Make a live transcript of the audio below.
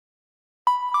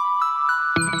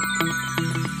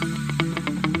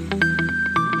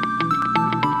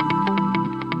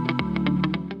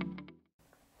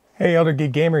Hey, Elder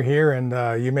Geek Gamer here,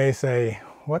 and you may say,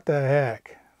 what the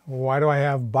heck? Why do I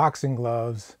have boxing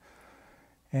gloves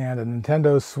and a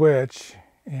Nintendo Switch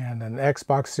and an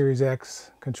Xbox Series X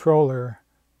controller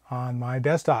on my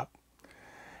desktop?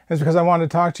 It's because I wanted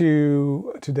to talk to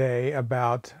you today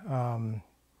about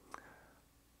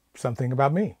something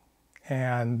about me.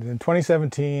 And in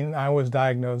 2017, I was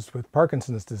diagnosed with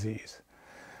Parkinson's disease.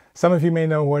 Some of you may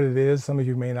know what it is. Some of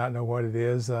you may not know what it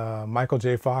is. Michael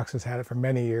J. Fox has had it for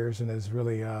many years and is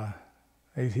really,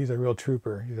 he's a real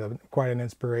trooper. He's quite an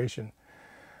inspiration.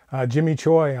 Jimmy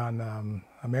Choi on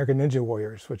American Ninja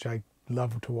Warriors, which I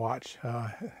love to watch,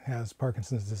 has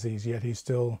Parkinson's disease, yet he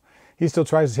still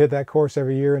tries to hit that course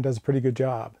every year and does a pretty good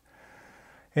job.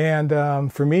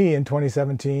 And for me in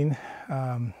 2017,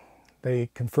 they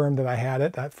confirmed that I had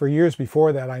it. For years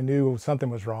before that, I knew something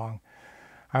was wrong.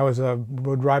 I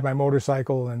would ride my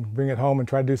motorcycle and bring it home and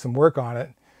try to do some work on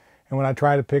it. And when I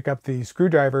tried to pick up the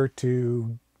screwdriver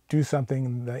to do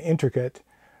something intricate,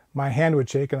 my hand would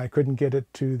shake and I couldn't get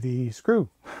it to the screw.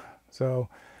 So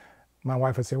my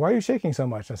wife would say, "Why are you shaking so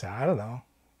much?" I said, "I don't know."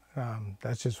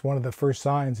 That's just one of the first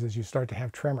signs as you start to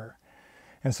have tremor.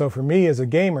 And so for me as a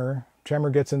gamer, tremor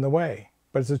gets in the way.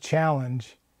 But it's a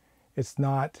challenge. It's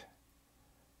not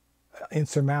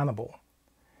insurmountable.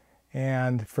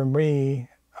 And for me,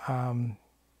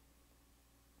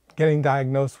 getting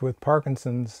diagnosed with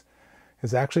Parkinson's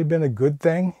has actually been a good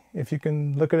thing, if you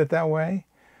can look at it that way.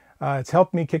 It's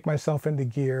helped me kick myself into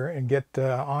gear and get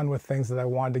on with things that I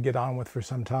wanted to get on with for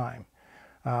some time.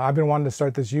 I've been wanting to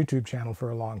start this YouTube channel for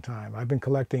a long time. I've been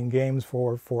collecting games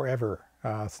for forever,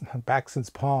 back since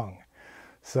Pong.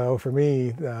 So for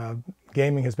me,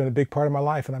 gaming has been a big part of my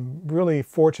life, and I'm really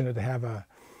fortunate to have a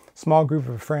small group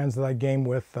of friends that I game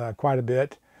with quite a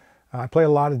bit. I play a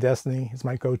lot of Destiny. It's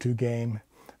my go-to game.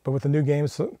 But with the new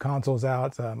games consoles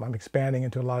out, I'm expanding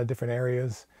into a lot of different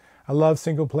areas. I love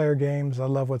single-player games. I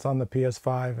love what's on the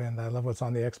PS5, and I love what's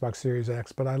on the Xbox Series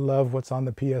X. But I love what's on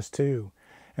the PS2,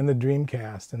 and the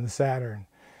Dreamcast, and the Saturn,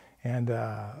 and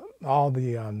all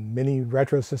the mini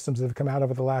retro systems that have come out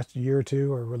over the last year or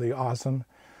two are really awesome.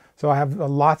 So I have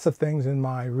lots of things in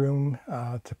my room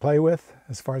to play with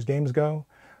as far as games go.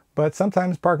 But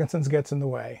sometimes Parkinson's gets in the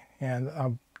way, and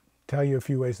I'll tell you a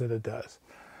few ways that it does.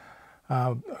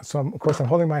 So of course I'm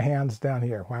holding my hands down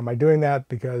here. Why am I doing that?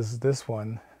 Because this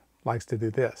one likes to do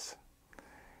this.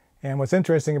 And what's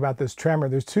interesting about this tremor,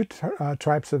 there's two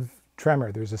types of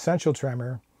tremor. There's essential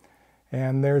tremor,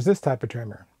 and there's this type of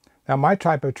tremor. Now my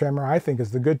type of tremor I think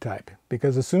is the good type,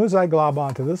 because as soon as I glob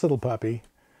onto this little puppy,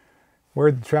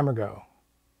 where'd the tremor go?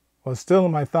 Well, it's still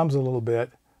in my thumbs a little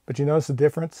bit, but you notice the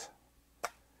difference?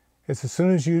 It's as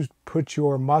soon as you put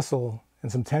your muscle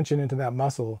and some tension into that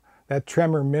muscle, that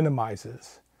tremor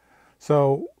minimizes.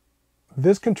 So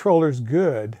this controller is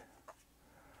good,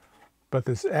 but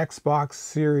this Xbox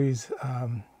Series,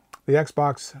 the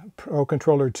Xbox Pro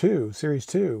Controller 2, Series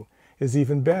 2, is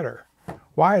even better.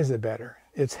 Why is it better?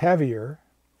 It's heavier.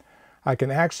 I can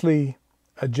actually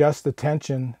adjust the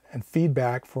tension and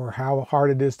feedback for how hard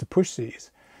it is to push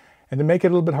these. And to make it a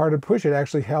little bit harder to push, it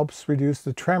actually helps reduce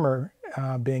the tremor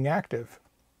being active.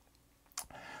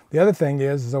 The other thing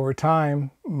is over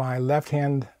time, my left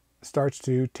hand starts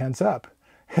to tense up.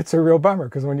 It's a real bummer,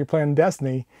 because when you're playing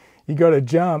Destiny, you go to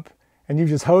jump and you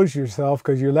just hose yourself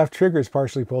because your left trigger is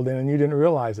partially pulled in and you didn't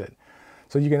realize it.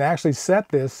 So you can actually set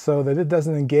this so that it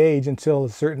doesn't engage until a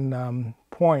certain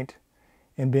point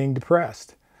in being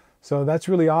depressed. So that's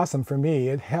really awesome for me.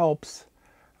 It helps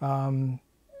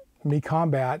me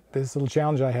combat this little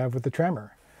challenge I have with the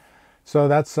tremor. So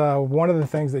that's one of the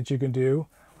things that you can do.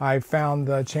 I found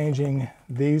changing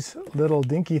these little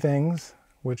dinky things,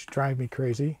 which drive me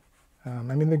crazy. I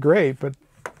mean, they're great, but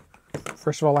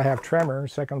first of all, I have tremor.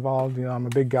 Second of all, you know, I'm a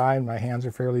big guy and my hands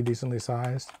are fairly decently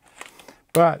sized.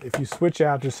 But if you switch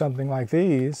out to something like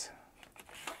these,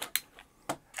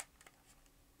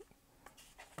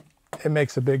 it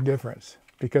makes a big difference,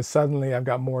 because suddenly I've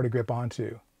got more to grip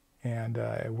onto, and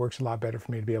it works a lot better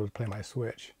for me to be able to play my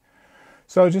Switch.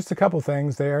 So just a couple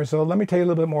things there. So let me tell you a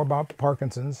little bit more about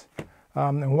Parkinson's.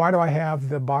 And why do I have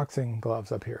the boxing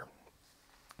gloves up here?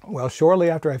 Well, shortly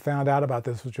after I found out about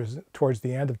this, which was towards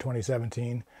the end of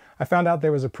 2017, I found out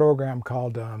there was a program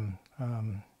called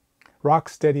Rock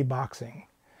Steady Boxing.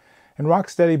 And Rock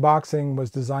Steady Boxing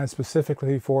was designed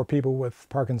specifically for people with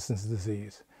Parkinson's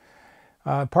disease.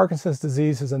 Parkinson's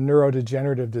disease is a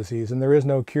neurodegenerative disease, and there is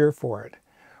no cure for it.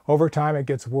 Over time, it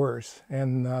gets worse,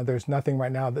 and there's nothing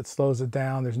right now that slows it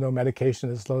down. There's no medication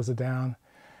that slows it down.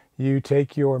 You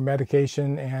take your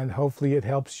medication, and hopefully it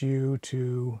helps you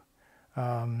to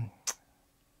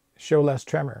show less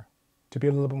tremor, to be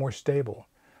a little bit more stable.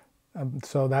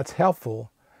 So that's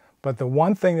helpful. But the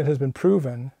one thing that has been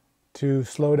proven to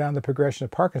slow down the progression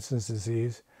of Parkinson's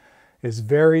disease is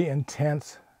very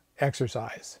intense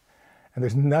exercise. And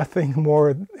there's nothing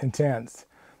more intense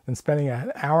than spending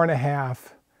an hour and a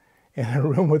half in a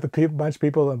room with a bunch of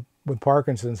people with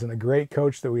Parkinson's and a great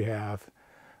coach that we have.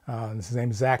 His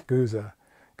name's Zach Guza,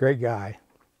 great guy,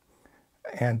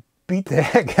 and beat the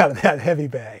heck out of that heavy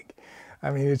bag.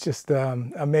 I mean, it's just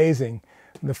amazing.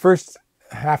 The first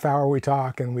half hour we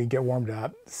talk and we get warmed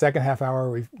up. Second half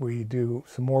hour we do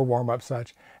some more warm up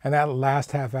such, and that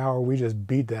last half hour we just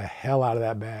beat the hell out of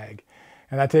that bag.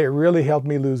 And I tell you, it really helped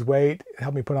me lose weight. It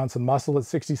helped me put on some muscle at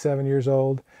 67 years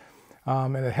old,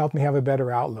 and it helped me have a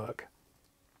better outlook.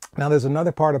 Now, there's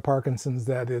another part of Parkinson's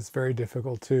that is very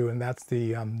difficult too, and that's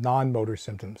the non-motor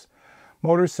symptoms.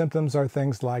 Motor symptoms are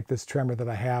things like this tremor that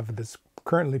I have that's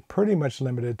currently pretty much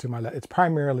limited to my left. It's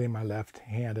primarily in my left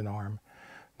hand and arm.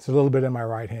 It's a little bit in my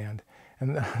right hand.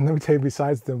 And let me tell you,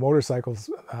 besides the motorcycles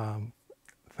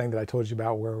thing that I told you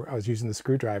about where I was using the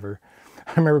screwdriver,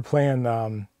 I remember playing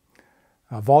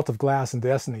Vault of Glass and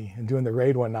Destiny and doing the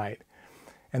raid one night.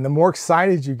 And the more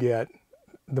excited you get,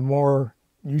 the more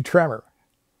you tremor.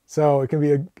 So it can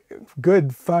be a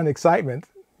good, fun excitement.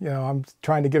 You know, I'm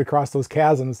trying to get across those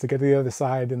chasms to get to the other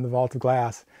side in the Vault of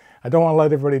Glass. I don't want to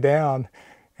let everybody down.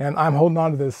 And I'm holding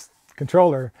on to this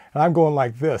controller and I'm going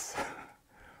like this.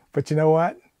 But you know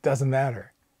what? Doesn't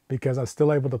matter because I'm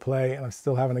still able to play and I'm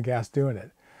still having a gas doing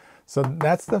it. So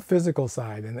that's the physical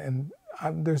side. And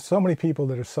there's so many people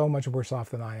that are so much worse off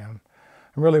than I am.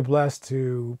 I'm really blessed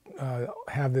to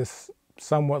have this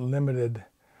somewhat limited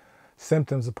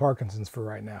symptoms of Parkinson's for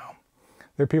right now.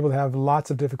 There are people that have lots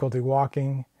of difficulty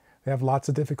walking. They have lots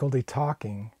of difficulty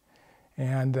talking.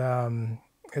 And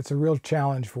it's a real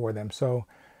challenge for them. So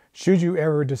should you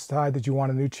ever decide that you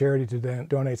want a new charity to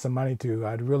donate some money to,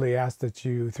 I'd really ask that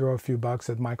you throw a few bucks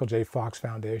at Michael J. Fox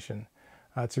Foundation.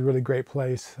 It's a really great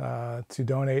place to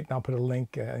donate, and I'll put a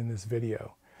link in this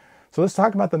video. So let's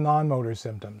talk about the non-motor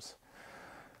symptoms.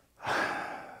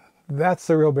 That's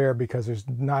the real bear because there's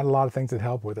not a lot of things that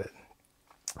help with it.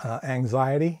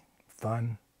 Anxiety,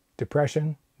 fun.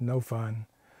 Depression, no fun.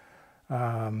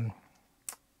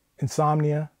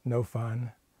 Insomnia, no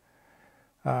fun.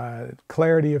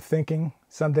 Clarity of thinking.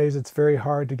 Some days it's very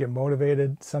hard to get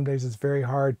motivated. Some days it's very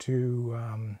hard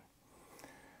to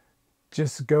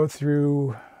just go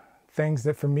through things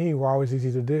that for me were always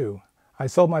easy to do. I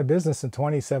sold my business in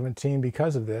 2017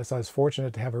 because of this. I was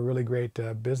fortunate to have a really great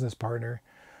business partner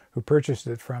who purchased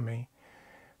it from me.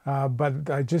 But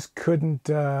I just couldn't,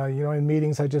 in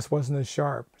meetings I just wasn't as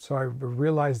sharp. So I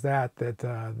realized that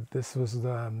this was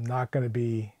not going to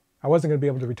be, I wasn't going to be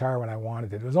able to retire when I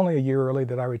wanted it. It was only a year early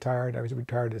that I retired. I was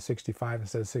retired at 65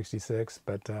 instead of 66,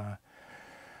 but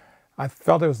I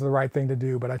felt it was the right thing to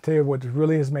do. But I tell you what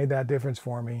really has made that difference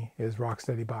for me is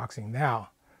Rocksteady Boxing. Now,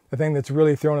 the thing that's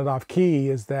really thrown it off key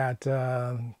is that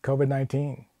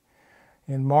COVID-19.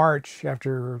 In March,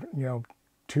 after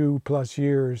 2+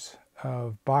 years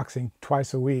of boxing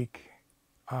twice a week,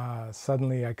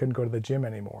 suddenly I couldn't go to the gym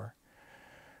anymore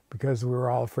because we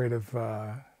were all afraid of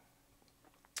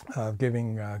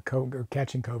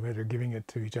catching COVID or giving it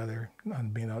to each other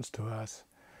unbeknownst to us.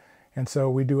 And so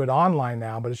we do it online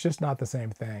now, but it's just not the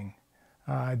same thing.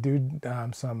 I do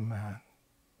some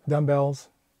dumbbells,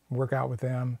 work out with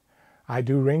them. I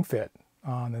do Ring Fit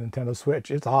on the Nintendo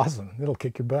Switch. It's awesome. It'll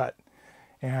kick your butt.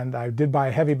 And I did buy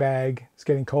a heavy bag. It's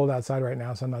getting cold outside right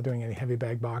now, so I'm not doing any heavy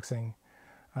bag boxing.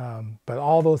 But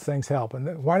all those things help.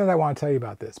 And why did I want to tell you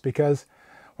about this? Because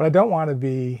what I don't want to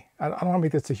be, I don't want to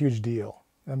make this a huge deal.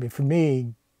 I mean, for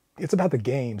me, it's about the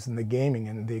games and the gaming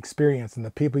and the experience and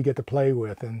the people you get to play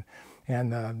with and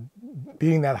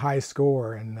beating that high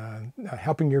score and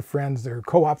helping your friends or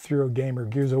co-op through a game or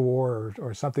Gears of War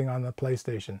or something on the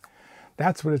PlayStation.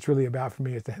 That's what it's really about for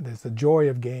me. It's the joy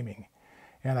of gaming.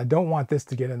 And I don't want this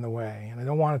to get in the way, and I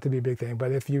don't want it to be a big thing.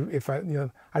 But I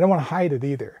don't want to hide it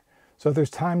either. So if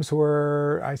there's times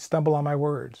where I stumble on my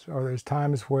words, or there's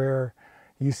times where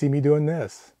you see me doing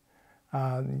this,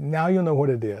 now you'll know what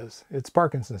it is. It's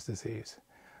Parkinson's disease,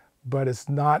 but it's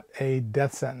not a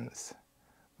death sentence.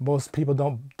 Most people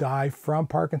don't die from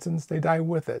Parkinson's; they die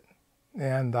with it,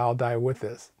 and I'll die with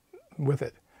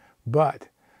it. But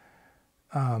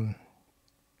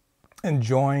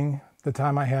enjoying the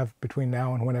time I have between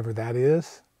now and whenever that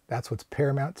is, that's what's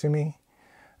paramount to me.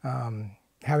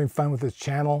 Having fun with this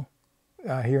channel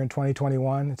here in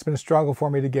 2021. It's been a struggle for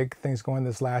me to get things going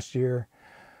this last year.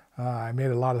 I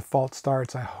made a lot of false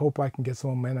starts. I hope I can get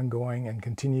some momentum going and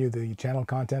continue the channel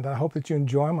content. I hope that you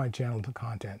enjoy my channel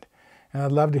content. And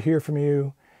I'd love to hear from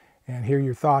you and hear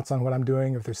your thoughts on what I'm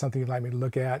doing. If there's something you'd like me to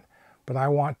look at, but I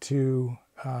want to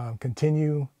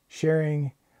continue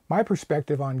sharing my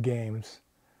perspective on games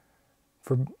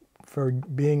for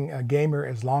being a gamer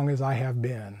as long as I have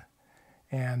been,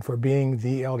 and for being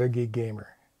the Elder Geek Gamer.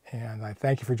 And I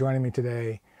thank you for joining me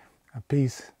today.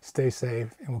 Peace, stay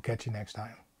safe, and we'll catch you next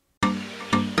time.